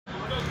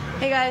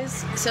Hey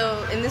guys,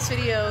 so in this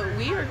video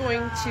we are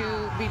going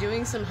to be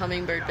doing some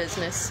hummingbird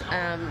business.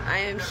 I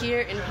am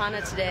here in Pana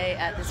today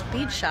at this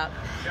bead shop,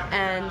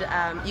 and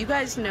you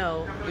guys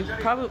know, you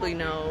probably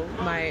know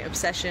my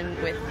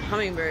obsession with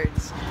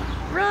hummingbirds.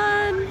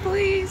 Run,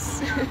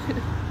 please!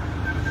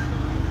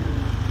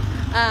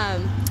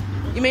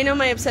 You may know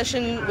my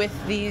obsession with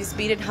these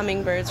beaded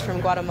hummingbirds from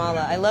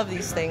Guatemala. I love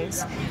these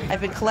things. I've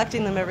been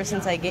collecting them ever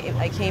since I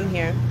came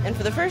here. And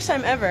for the first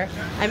time ever,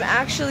 I'm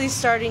actually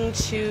starting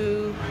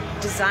to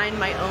design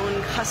my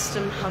own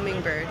custom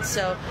hummingbird.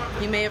 So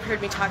you may have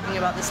heard me talking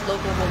about this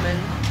local woman,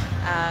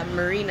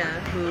 Marina,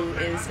 who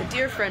is a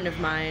dear friend of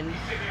mine,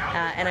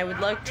 and I would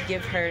like to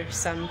give her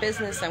some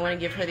business. I want to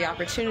give her the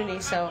opportunity,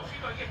 so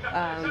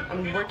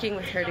I'm working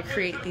with her to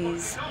create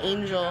these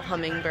angel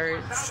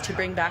hummingbirds to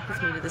bring back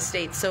with me to the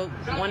States. So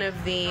one of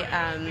the,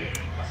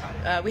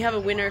 we have a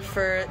winner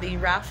for the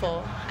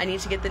raffle. I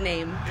need to get the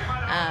name.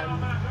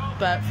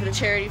 But for the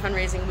charity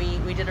fundraising,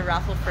 we did a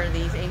raffle for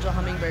these angel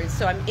hummingbirds.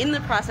 So I'm in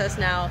the process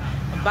now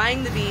of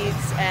buying the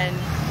beads and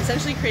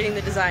essentially creating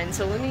the design.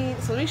 So let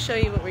me show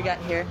you what we got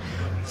here.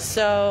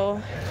 So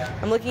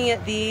I'm looking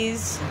at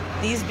these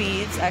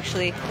beads,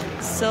 actually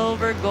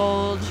silver,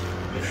 gold,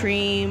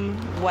 cream,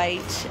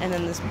 white, and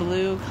then this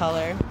blue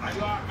color.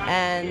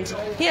 And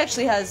he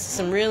actually has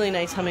some really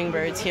nice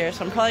hummingbirds here,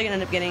 so I'm probably gonna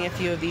end up getting a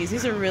few of these.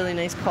 These are really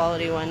nice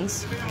quality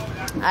ones.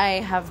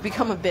 I have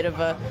become a bit of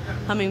a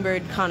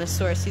hummingbird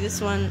connoisseur. See this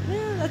one?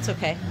 That's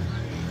okay.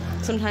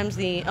 Sometimes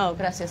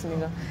gracias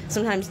amigo.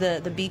 Sometimes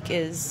the beak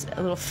is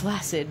a little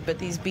flaccid, but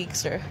these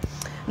beaks are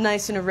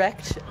nice and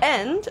erect.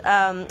 And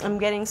I'm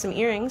getting some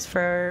earrings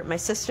for my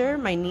sister,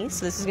 my niece.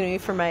 So this is going to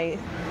be for my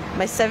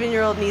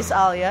 7-year-old niece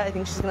Alia. I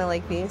think she's going to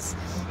like these.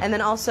 And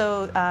then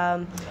also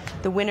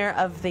the winner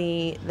of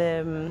the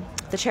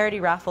charity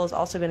raffle is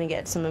also going to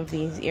get some of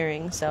these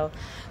earrings. So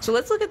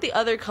let's look at the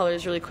other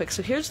colors really quick.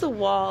 So here's the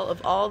wall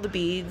of all the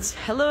beads.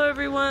 Hello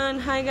everyone.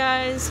 Hi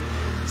guys.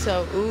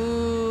 So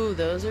ooh,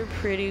 those are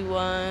pretty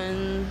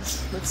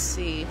ones. Let's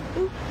see.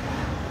 Ooh.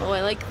 Oh,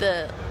 I like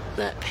that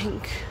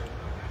pink.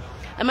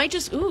 I might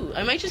just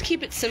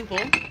keep it simple.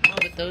 Oh,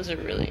 but those are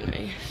really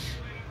nice.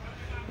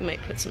 We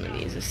might put some of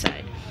these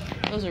aside.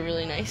 Those are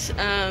really nice.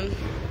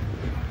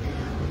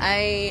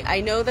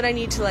 I know that I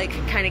need to like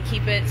kind of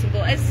keep it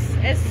simple. As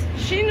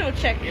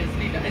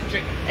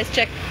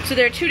Czech. So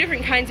there are two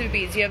different kinds of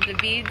beads. You have the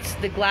beads,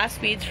 the glass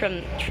beads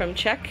from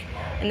Czech,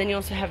 and then you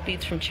also have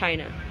beads from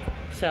China.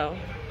 So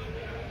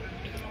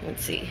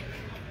let's see.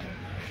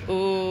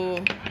 Ooh.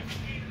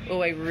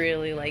 Oh, I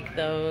really like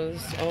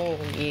those. Oh,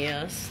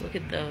 yes. Look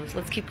at those.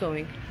 Let's keep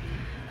going.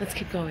 Let's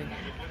keep going.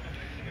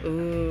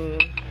 Ooh.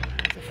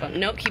 That's fun.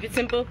 Nope, keep it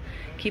simple.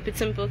 Keep it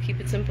simple. Keep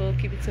it simple.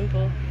 Keep it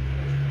simple.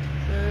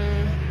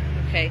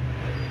 Okay.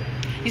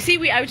 You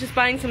see, I was just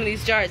buying some of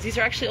these jars. These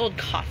are actually old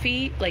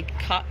coffee, like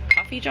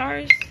coffee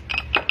jars.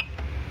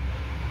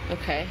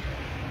 Okay.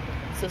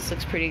 So this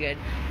looks pretty good.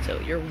 So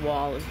your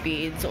wall of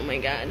beads. Oh my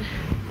god.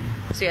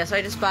 So yeah, so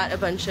I just bought a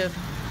bunch of,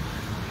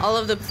 all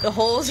of the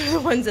holes are the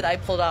ones that I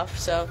pulled off,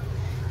 so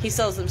he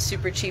sells them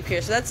super cheap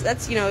here. So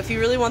that's you know, if you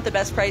really want the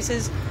best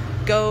prices,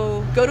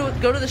 go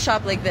to the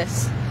shop like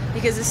this,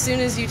 because as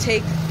soon as you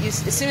take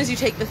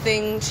the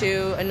thing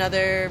to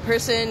another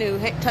person who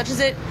touches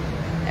it,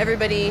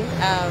 everybody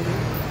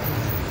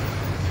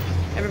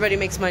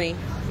makes money,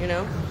 you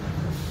know.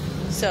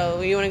 So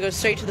you want to go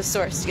straight to the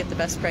source to get the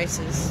best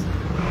prices.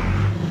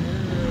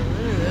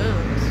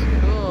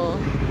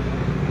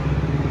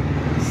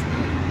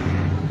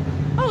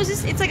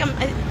 It's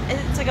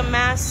like a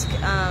mask.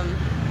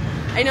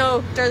 I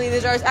know, Darlene, the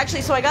jars.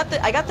 Actually, so I got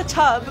the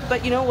tub,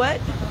 but you know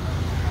what?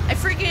 I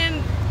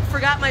freaking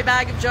forgot my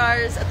bag of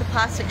jars at the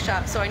plastic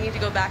shop, so I need to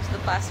go back to the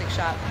plastic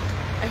shop.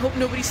 I hope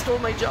nobody stole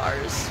my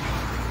jars.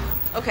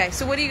 Okay,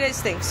 so what do you guys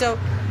think? So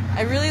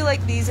I really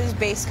like these as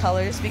base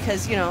colors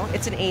because, you know,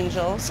 it's an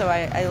angel, so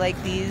I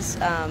like these.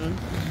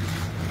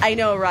 I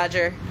know,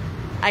 Roger.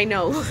 I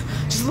know.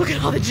 Just look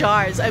at all the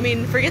jars. I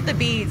mean, forget the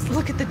beads.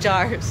 Look at the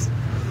jars.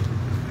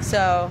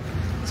 So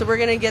we're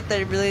gonna get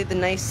the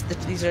nice.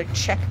 These are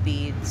Czech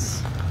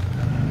beads.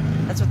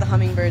 That's what the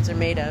hummingbirds are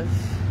made of.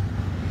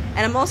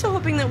 And I'm also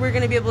hoping that we're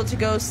gonna be able to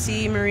go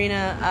see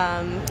Marina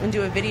and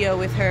do a video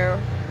with her.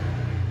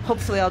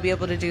 Hopefully, I'll be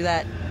able to do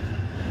that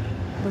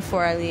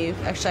before I leave.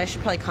 Actually, I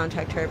should probably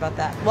contact her about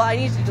that. Well, I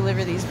need to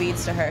deliver these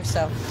beads to her.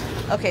 So,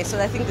 okay. So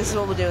I think this is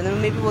what we'll do, and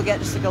then maybe we'll get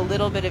just like a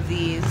little bit of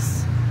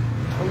these.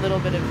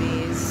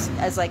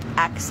 As like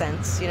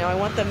accents, you know. I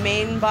want the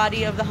main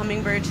body of the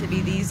hummingbird to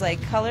be these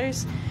like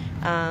colors.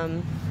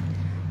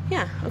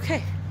 Yeah,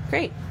 okay,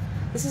 great.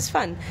 This is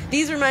fun.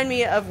 These remind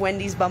me of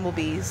Wendy's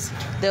bumblebees.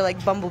 They're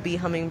like bumblebee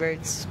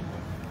hummingbirds.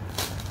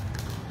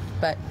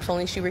 But if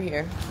only she were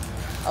here.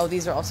 Oh,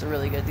 these are also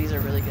really good. These are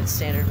really good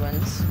standard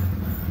ones.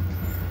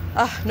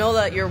 Ah,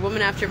 Nola, you're a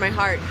woman after my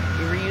heart.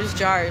 You reuse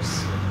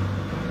jars.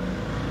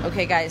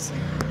 Okay, guys.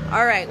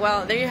 All right,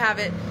 well, there you have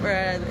it.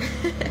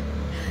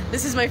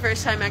 This is my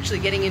first time actually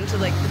getting into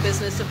like the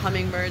business of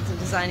hummingbirds and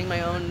designing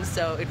my own,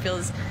 so it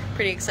feels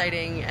pretty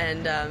exciting,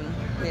 and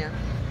yeah.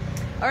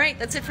 Alright,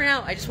 that's it for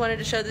now. I just wanted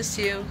to show this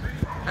to you.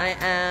 I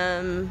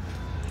am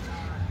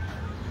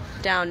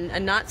down a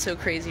not so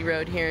crazy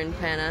road here in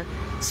Pana.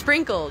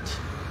 Sprinkled.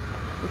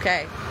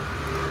 Okay.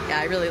 Yeah,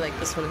 I really like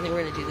this one. I think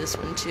we're going to do this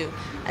one too.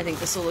 I think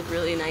this will look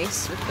really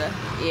nice with the...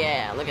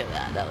 Yeah, look at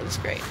that. That looks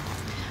great.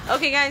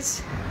 Okay,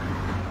 guys.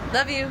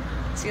 Love you.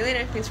 See you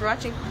later. Thanks for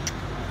watching.